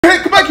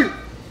hey, come back here.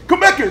 Come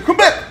back here, come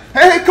back.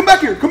 Hey, come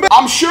back here, come back.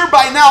 I'm sure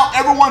by now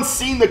everyone's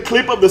seen the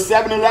clip of the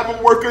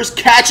 7-Eleven workers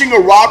catching a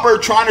robber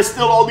trying to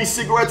steal all these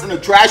cigarettes in a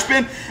trash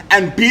bin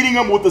and beating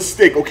him with a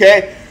stick,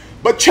 okay?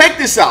 But check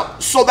this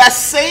out. So that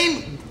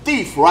same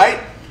thief,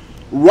 right,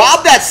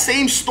 robbed that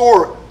same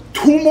store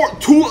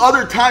two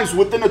other times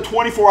within a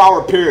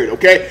 24-hour period,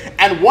 okay?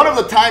 And one of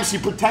the times he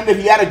pretended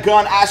he had a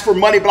gun, asked for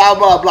money, blah,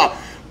 blah, blah.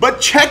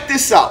 But check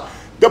this out.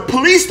 The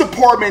police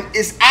department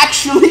is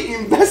actually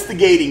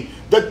investigating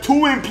the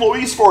 2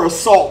 employees for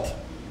assault.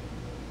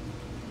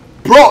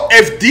 Bro,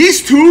 if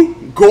these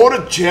 2 go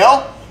to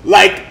jail,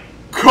 like,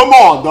 come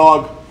on,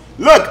 dog.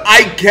 Look,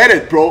 I get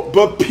it, bro,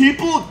 but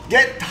people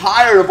get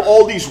tired of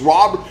all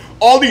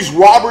these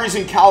robberies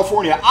in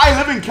California. I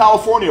live in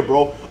California,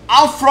 bro.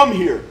 I'm from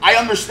here. I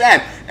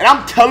understand. And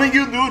I'm telling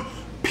you, dude,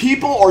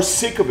 people are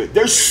sick of it.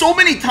 There's so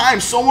many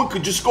times someone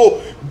could just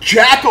go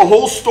jack a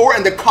whole store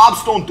and the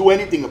cops don't do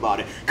anything about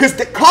it. Because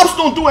the cops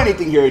don't do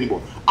anything here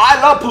anymore.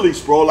 I love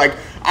police, bro. Like,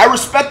 I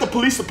respect the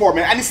police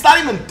department. And it's not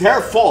even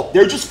their fault.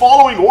 They're just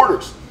following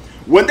orders.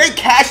 When they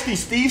catch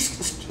these thieves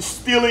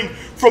stealing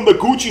from the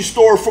Gucci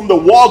store, from the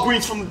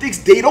Walgreens, from the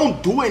things, they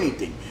don't do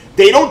anything.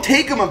 They don't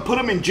take them and put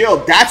them in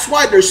jail. That's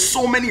why there's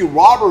so many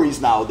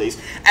robberies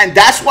nowadays. And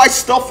that's why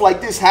stuff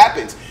like this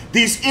happens.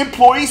 These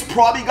employees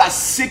probably got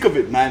sick of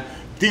it, man.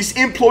 These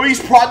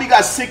employees probably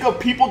got sick of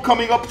people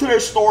coming up to their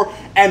store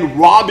and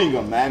robbing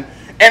them, man.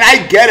 And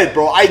I get it,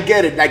 bro. I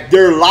get it. Like,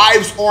 their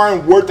lives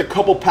aren't worth a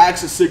couple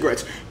packs of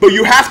cigarettes. But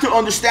you have to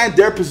understand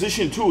their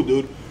position too,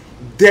 dude.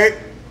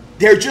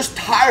 They're just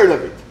tired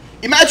of it.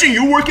 Imagine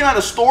you working at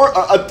a store,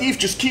 a thief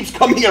just keeps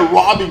coming and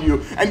robbing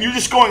you, and you're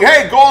just going,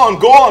 hey, go on,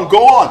 go on,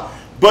 go on.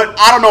 But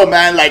I don't know,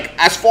 man. Like,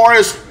 as far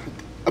as,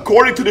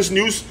 according to this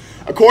news,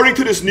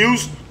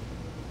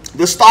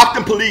 the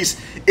Stockton police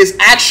is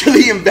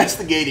actually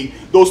investigating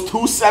those 2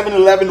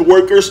 7-Eleven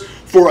workers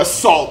for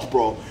assault,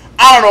 bro.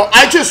 I don't know.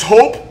 I just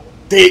hope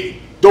they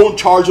don't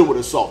charge them with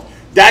assault.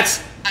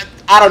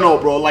 I don't know,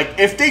 bro. Like,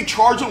 if they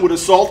charge them with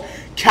assault,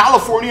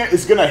 California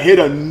is going to hit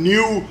a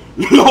new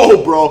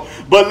low, bro.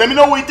 But let me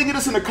know what you think of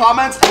this in the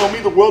comments, and it'll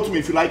mean the world to me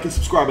if you like and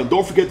subscribe. And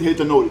don't forget to hit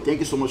the note. Thank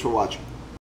you so much for watching.